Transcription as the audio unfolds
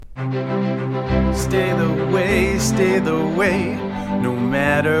Stay the way, no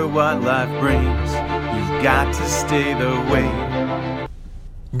matter what life brings, you've got to stay the way.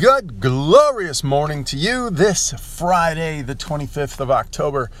 Good, glorious morning to you this Friday, the 25th of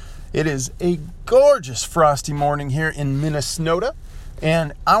October. It is a gorgeous frosty morning here in Minnesota,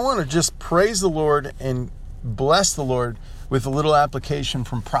 and I want to just praise the Lord and bless the Lord with a little application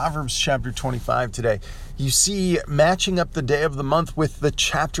from Proverbs chapter 25 today. You see, matching up the day of the month with the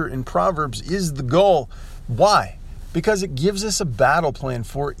chapter in Proverbs is the goal. Why? Because it gives us a battle plan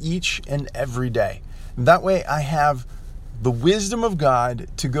for each and every day. That way I have the wisdom of God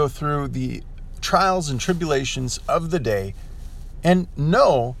to go through the trials and tribulations of the day and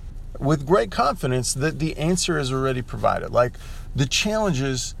know with great confidence that the answer is already provided. Like, the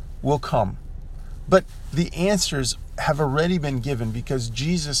challenges will come, but the answers have already been given because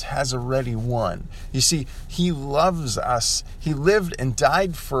Jesus has already won. You see, he loves us. He lived and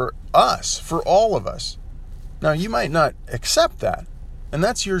died for us, for all of us. Now, you might not accept that, and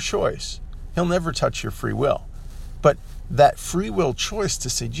that's your choice. He'll never touch your free will. But that free will choice to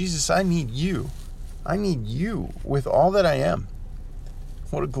say, Jesus, I need you. I need you with all that I am.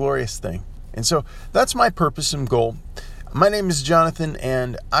 What a glorious thing. And so that's my purpose and goal. My name is Jonathan,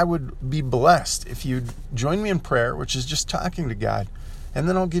 and I would be blessed if you'd join me in prayer, which is just talking to God, and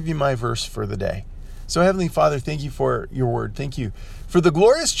then I'll give you my verse for the day. So Heavenly Father, thank you for your word. Thank you for the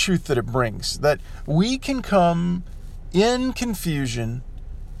glorious truth that it brings, that we can come in confusion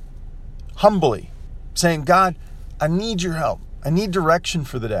humbly, saying, God, I need your help. I need direction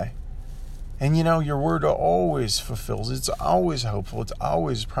for the day. And you know, your word always fulfills. It's always hopeful. It's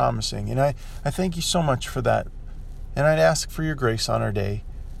always promising. And I thank you so much for that. And I'd ask for your grace on our day.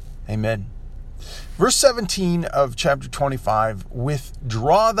 Amen. Verse 17 of chapter 25,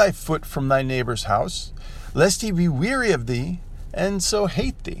 withdraw thy foot from thy neighbor's house, lest he be weary of thee, and so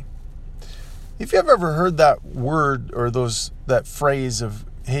hate thee. If you've ever heard that word or that phrase of,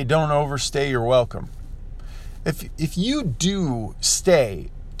 hey, don't overstay your welcome. If you do stay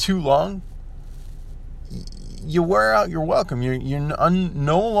too long, you wear out your welcome. You're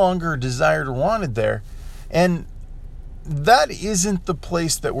no longer desired or wanted there. And that isn't the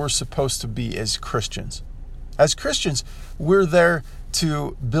place that we're supposed to be as Christians. As Christians, we're there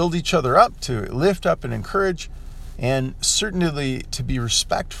to build each other up, to lift up and encourage, and certainly to be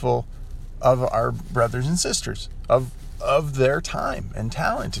respectful of our brothers and sisters, of their time and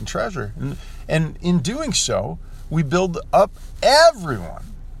talent and treasure. And in doing so, we build up everyone.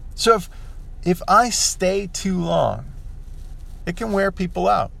 So if I stay too long, it can wear people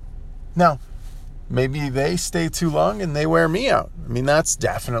out. Now, maybe they stay too long and they wear me out. I mean, that's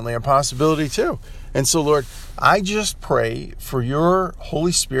definitely a possibility too. And so, Lord, I just pray for your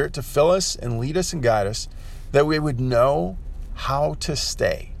Holy Spirit to fill us and lead us and guide us, that we would know how to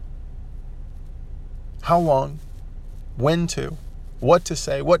stay. How long, when to, what to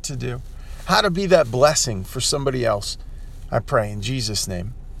say, what to do, how to be that blessing for somebody else. I pray in Jesus'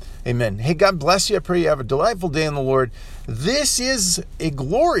 name. Amen. Hey, God bless you. I pray you have a delightful day in the Lord. This is a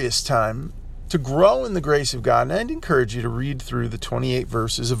glorious time to grow in the grace of God, and I'd encourage you to read through the 28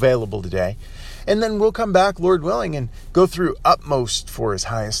 verses available today. And then we'll come back, Lord willing, and go through utmost for his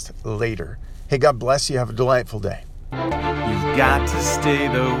highest later. Hey, God bless you. Have a delightful day. You've got to stay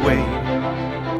the way.